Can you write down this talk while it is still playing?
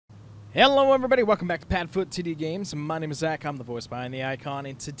Hello everybody, welcome back to PadFootTD Games. My name is Zach, I'm the voice behind the icon,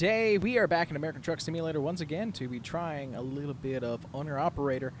 and today we are back in American Truck Simulator once again to be trying a little bit of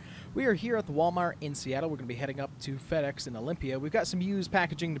owner-operator. We are here at the Walmart in Seattle. We're going to be heading up to FedEx in Olympia. We've got some used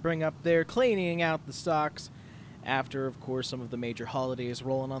packaging to bring up there, cleaning out the stocks after, of course, some of the major holidays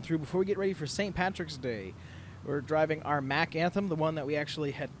rolling on through before we get ready for St. Patrick's Day. We're driving our Mac Anthem, the one that we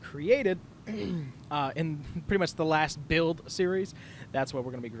actually had created in pretty much the last build series. That's what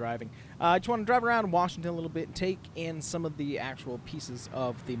we're going to be driving. I just want to drive around Washington a little bit and take in some of the actual pieces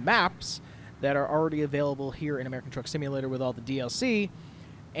of the maps that are already available here in American Truck Simulator with all the DLC.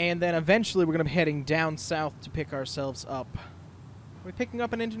 And then eventually we're going to be heading down south to pick ourselves up. Are we picking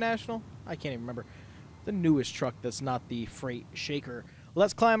up an International? I can't even remember. The newest truck that's not the freight shaker.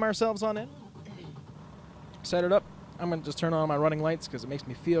 Let's climb ourselves on in. Set it up. I'm going to just turn on my running lights because it makes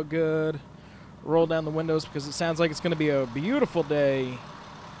me feel good. Roll down the windows because it sounds like it's going to be a beautiful day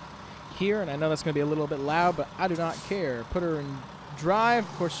here, and I know that's going to be a little bit loud, but I do not care. Put her in drive.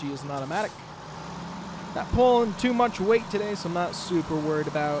 Of course, she is an automatic. Not pulling too much weight today, so I'm not super worried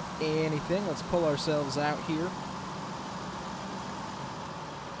about anything. Let's pull ourselves out here.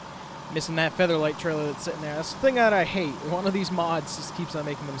 Missing that Featherlight trailer that's sitting there. That's the thing that I hate. One of these mods just keeps on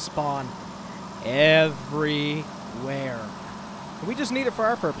making them spawn everywhere. We just need it for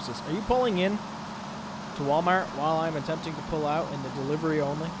our purposes. Are you pulling in to Walmart while I'm attempting to pull out in the delivery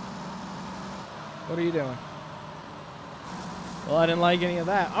only? What are you doing? Well, I didn't like any of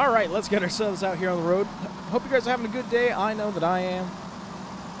that. All right, let's get ourselves out here on the road. Hope you guys are having a good day. I know that I am.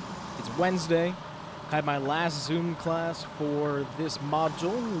 It's Wednesday. I had my last Zoom class for this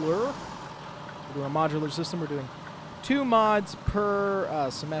modular. We're doing a modular system. We're doing 2 mods per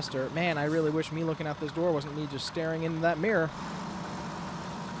semester. Man, I really wish me looking out this door wasn't me just staring into that mirror.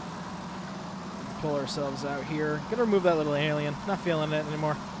 Pull ourselves out here. Gonna remove that little alien. Not feeling it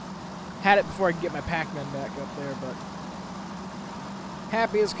anymore. Had it before I could get my Pac-Man back up there, but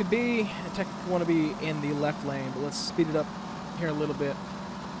happy as could be. I technically want to be in the left lane, but let's speed it up here a little bit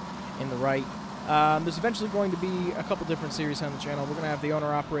in the right. There's eventually going to be a couple different series on the channel. We're going to have the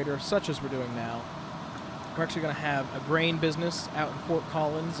owner-operator, such as we're doing now. We're actually going to have a grain business out in Fort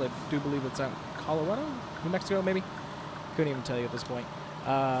Collins. I do believe it's out in Colorado? New Mexico, maybe? Couldn't even tell you at this point.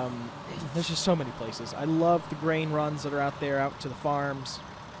 There's just so many places. I love the grain runs that are out there, out to the farms.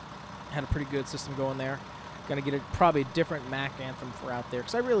 Had a pretty good system going there. Going to get probably a different Mac Anthem for out there,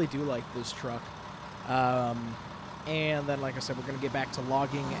 because I really do like this truck. And then, like I said, we're going to get back to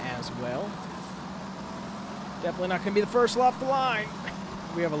logging as well. Definitely not going to be the first off the line.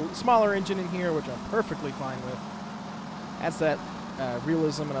 We have a smaller engine in here, which I'm perfectly fine with. Adds that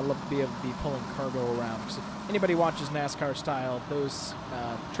realism, and I love to be able to be pulling cargo around. Because if anybody watches NASCAR style, those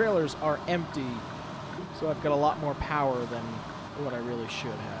trailers are empty, so I've got a lot more power than what I really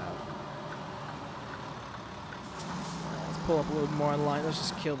should have. Let's pull up a little more on line. Let's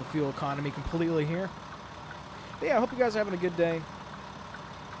just kill the fuel economy completely here. But yeah, I hope you guys are having a good day.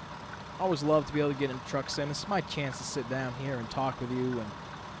 Always love to be able to get in truck sim. This is my chance to sit down here and talk with you and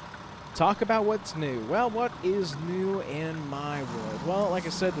talk about what's new. Well, what is new in my world? Well, like I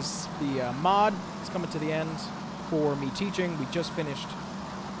said, the mod is coming to the end for me teaching. We just finished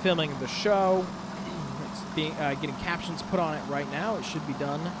filming the show. It's getting captions put on it right now. It should be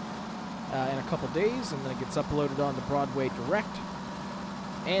done in a couple days, and then it gets uploaded onto Broadway Direct.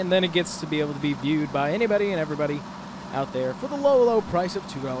 And then it gets to be able to be viewed by anybody and everybody out there for the low, low price of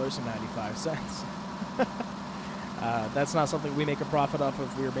 $2.95. That's not something we make a profit off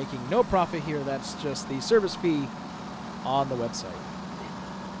of. We're making no profit here. That's just the service fee on the website.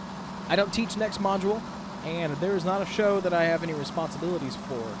 I don't teach next module, and there is not a show that I have any responsibilities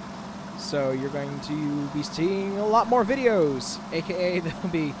for. So you're going to be seeing a lot more videos, aka they'll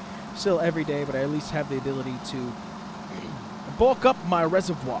be still every day, but I at least have the ability to bulk up my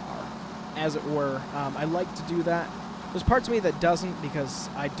reservoir, as it were. I like to do that. There's parts of me that doesn't, because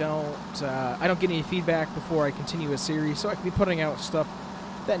I don't get any feedback before I continue a series, so I can be putting out stuff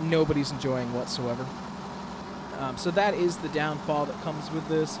that nobody's enjoying whatsoever. So that is the downfall that comes with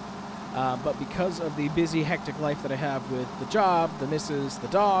this. But because of the busy, hectic life that I have with the job, the missus, the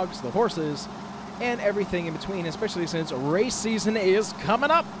dogs, the horses, and everything in between, especially since race season is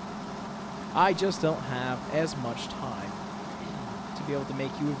coming up, I just don't have as much time to be able to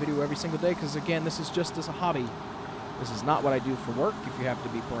make you a video every single day, because again, this is just as a hobby. This is not what I do for work, if you have to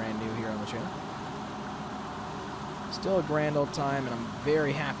be brand new here on the channel. Still a grand old time, and I'm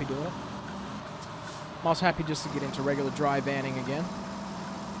very happy doing it. I'm also happy just to get into regular dry vanning again.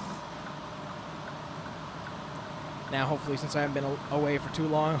 Now, hopefully, since I haven't been away for too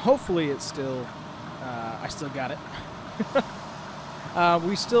long, hopefully it's still, I still got it.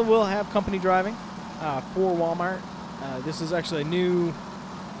 We still will have company driving for Walmart. This is actually a new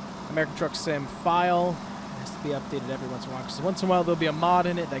American Truck Sim file. It has to be updated every once in a while, because once in a while there'll be a mod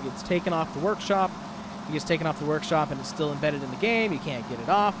in it that gets taken off the workshop. It gets taken off the workshop and it's still embedded in the game. You can't get it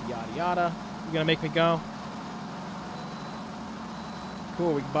off, yada yada. You're gonna make me go?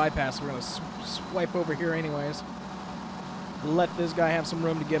 Cool, we can bypass. We're gonna swipe over here anyways. Let this guy have some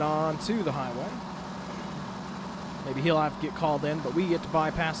room to get on to the highway. Maybe he'll have to get called in, but we get to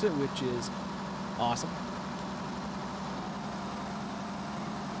bypass it, which is awesome.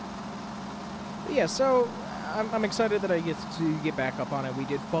 But yeah, so I'm excited that I get to get back up on it. We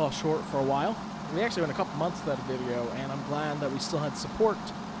did fall short for a while. We actually went a couple months without a video, and I'm glad that we still had support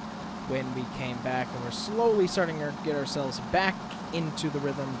when we came back, and we're slowly starting to get ourselves back into the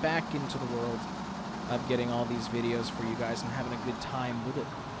rhythm, back into the world of getting all these videos for you guys and having a good time with it.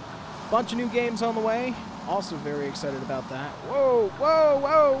 Bunch of new games on the way. Also very excited about that. Whoa, whoa,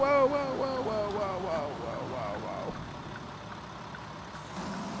 whoa, whoa, whoa, whoa, whoa, whoa, whoa, whoa, whoa, whoa.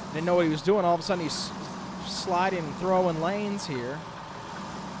 Didn't know what he was doing. All of a sudden he's sliding and throwing lanes here.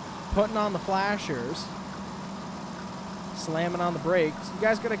 Putting on the flashers. Slamming on the brakes. You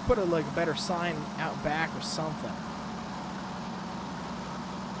guys gotta put a better sign out back or something.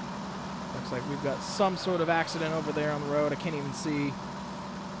 Looks like we've got some sort of accident over there on the road. I can't even see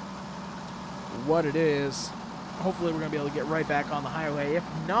what it is. Hopefully we're going to be able to get right back on the highway. If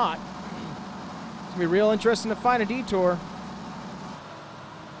not, it's going to be real interesting to find a detour.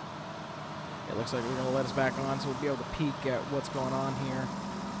 It looks like we're going to let us back on, so we'll be able to peek at what's going on here.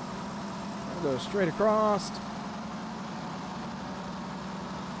 We'll go straight across.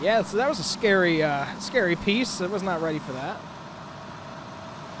 Yeah, so that was a scary, scary piece. I was not ready for that.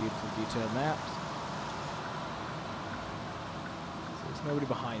 Beautiful detailed maps. So there's nobody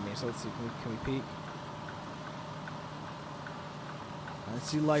behind me, so let's see. Can we peek? I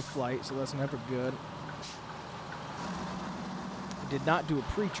see life flight, so that's never good. I did not do a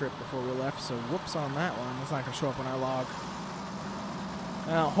pre-trip before we left, so whoops on that one. That's not going to show up on our log.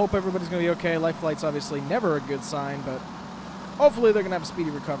 I hope everybody's going to be okay. Life flight's obviously never a good sign, but hopefully they're going to have a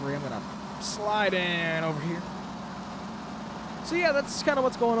speedy recovery. I'm going to slide in over here. So yeah, that's kind of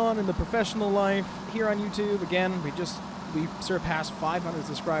what's going on in the professional life here on YouTube. Again, we surpassed 500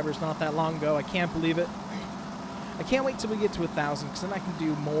 subscribers not that long ago. I can't believe it. I can't wait till we get to 1,000, because then I can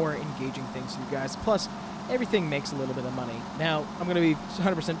do more engaging things for you guys. Plus, everything makes a little bit of money. Now, I'm going to be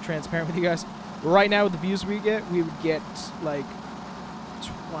 100% transparent with you guys. Right now, with the views we would get like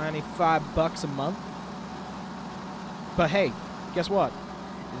 $25 a month. But hey, guess what?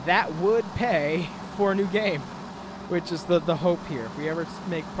 That would pay for a new game, which is the hope here. If we ever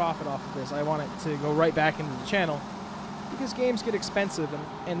make profit off of this, I want it to go right back into the channel, because games get expensive,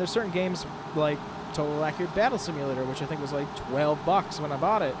 and there's certain games like Total Accurate Battle Simulator, which I think was like $12 when I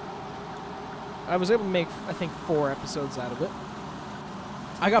bought it. I was able to make, I think, 4 episodes out of it.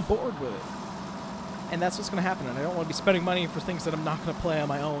 I got bored with it. And that's what's going to happen, and I don't want to be spending money for things that I'm not going to play on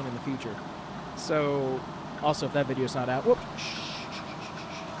my own in the future. So, also, if that video's not out, whoops.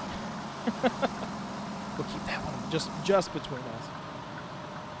 We'll keep that one just between us.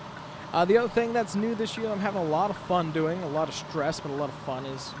 The other thing that's new this year, I'm having a lot of fun doing, a lot of stress, but a lot of fun,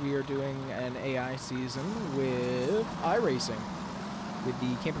 is we are doing an AI season with iRacing, with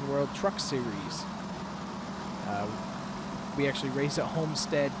the Camping World Truck Series. We actually race at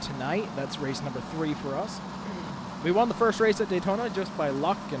Homestead tonight. That's race number 3 for us. We won the first race at Daytona just by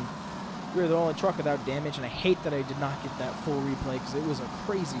luck, and we were the only truck without damage, and I hate that I did not get that full replay, because it was a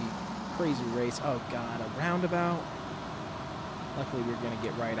crazy race. Oh god, a roundabout. Luckily we're going to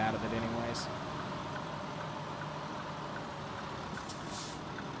get right out of it anyways.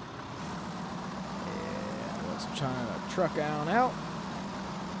 Yeah, let's try to truck on out.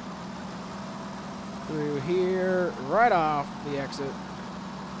 Through here, right off the exit.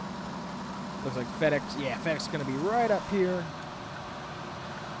 Looks like FedEx. Yeah, FedEx is going to be right up here.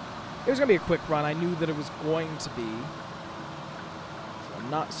 It was going to be a quick run. I knew that it was going to be. I'm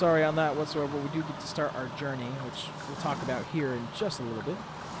not sorry on that whatsoever. We do get to start our journey, which we'll talk about here in just a little bit.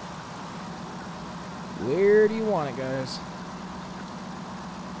 Where do you want it, guys?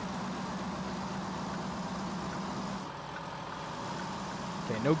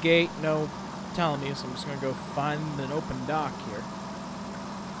 Okay, no gate, no telling me, so I'm just going to go find an open dock here.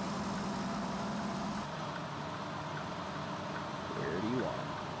 Where do you want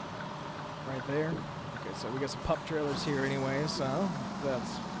it? Right there? Okay, so we got some pup trailers here anyway, so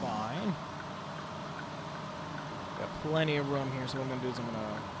that's fine. Got plenty of room here, so what I'm going to do is I'm going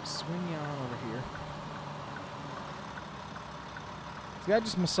to swing you on over here. Is the guy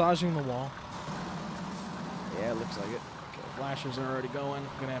just massaging the wall? Yeah, it looks like it. Okay, if Flashers are already going.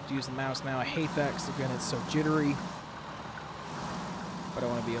 I'm gonna have to use the mouse now. I hate that because again it's so jittery. But I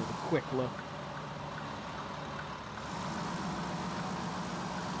want to be able to quick look.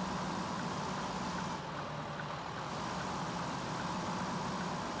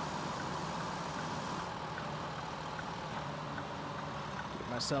 Give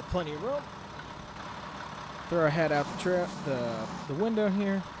myself plenty of room. Throw our head out the window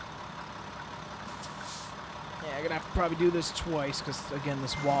here. Yeah, I'm gonna have to probably do this twice because again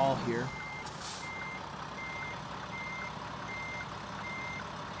this wall here.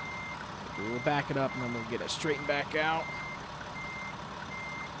 We'll back it up and then we'll get it straightened back out.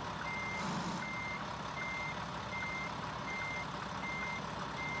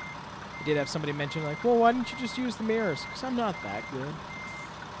 I did have somebody mention like, well, why didn't you just use the mirrors? Because I'm not that good.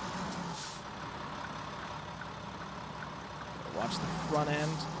 Watch the front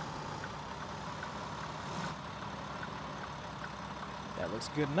end. That looks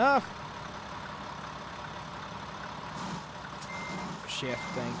good enough. Shift,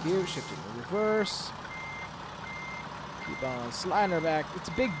 thank you. Shift in the reverse. Keep on sliding her back. It's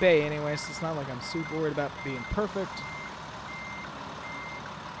a big bay anyway, so it's not like I'm super worried about being perfect.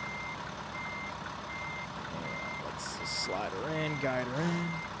 And let's just slide her in, guide her in.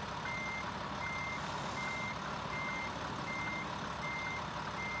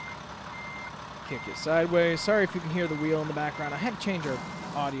 Kick it sideways. Sorry if you can hear the wheel in the background. I had to change our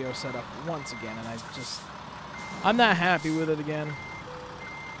audio setup once again, and I'm not happy with it again.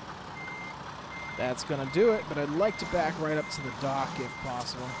 That's going to do it, but I'd like to back right up to the dock if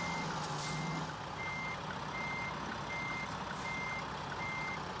possible.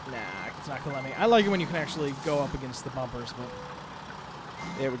 Nah, it's not going to let me. I like it when you can actually go up against the bumpers, but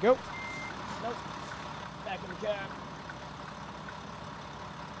there we go. Nope. Back in the cab.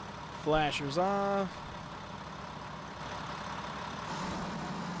 Flashers off.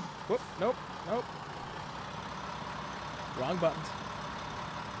 Whoop, nope, nope. Wrong buttons.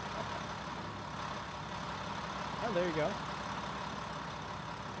 Oh, there you go.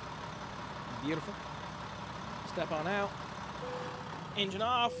 Beautiful. Step on out. Engine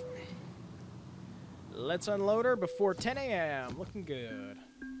off. Let's unload her before 10 a.m. Looking good.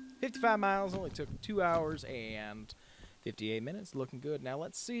 55 miles, only took 2 hours and 58 minutes. Looking good. Now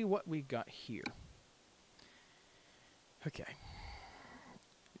let's see what we got here. Okay.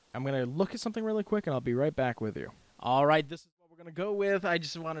 I'm going to look at something really quick and I'll be right back with you. All right, this is what we're going to go with. I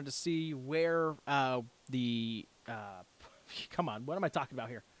just wanted to see where come on, what am I talking about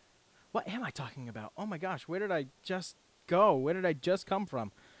here? What am I talking about? Oh my gosh, where did I just go? Where did I just come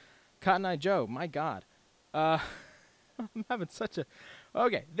from? Cotton Eye Joe, my God. I'm having such a...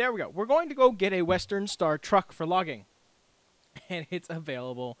 Okay, there we go. We're going to go get a Western Star truck for logging. And it's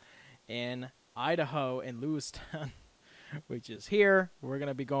available in Idaho in Lewistown, which is here. We're going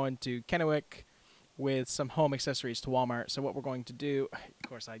to be going to Kennewick with some home accessories to Walmart. So what we're going to do... Of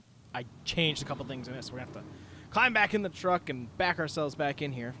course, I changed a couple things in this. So we're going to have to climb back in the truck and back ourselves back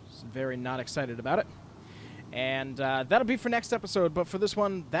in here. So very not excited about it. And that'll be for next episode. But for this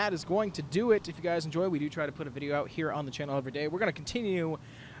one, that is going to do it. If you guys enjoy, we do try to put a video out here on the channel every day. We're going to continue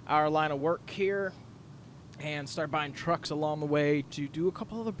our line of work here and start buying trucks along the way to do a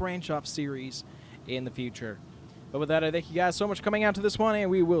couple of the branch-off series in the future. But with that, I thank you guys so much for coming out to this one,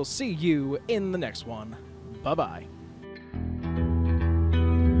 and we will see you in the next one. Bye-bye.